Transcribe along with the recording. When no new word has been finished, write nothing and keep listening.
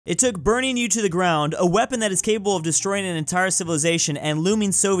It took burning you to the ground, a weapon that is capable of destroying an entire civilization, and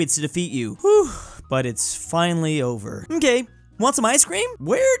looming Soviets to defeat you. Whew, but it's finally over. Okay. Want some ice cream?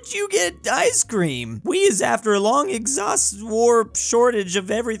 Where'd you get ice cream? We is after a long exhaust war shortage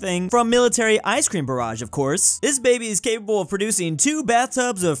of everything. From military ice cream barrage, of course. This baby is capable of producing 2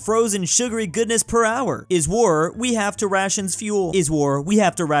 bathtubs of frozen sugary goodness per hour. Is war, we have to rations fuel. Is war, we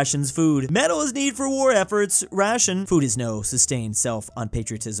have to rations food. Metal is need for war efforts. Ration. Food is no sustained self on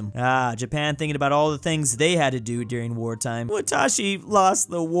patriotism. Ah, Japan thinking about all the things they had to do during wartime. Watashi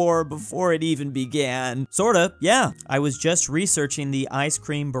lost the war before it even began. Sorta, yeah. I was just researching the ice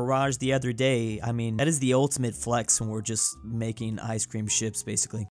cream barrage the other day. I mean, that is the ultimate flex when we're just making ice cream ships, basically.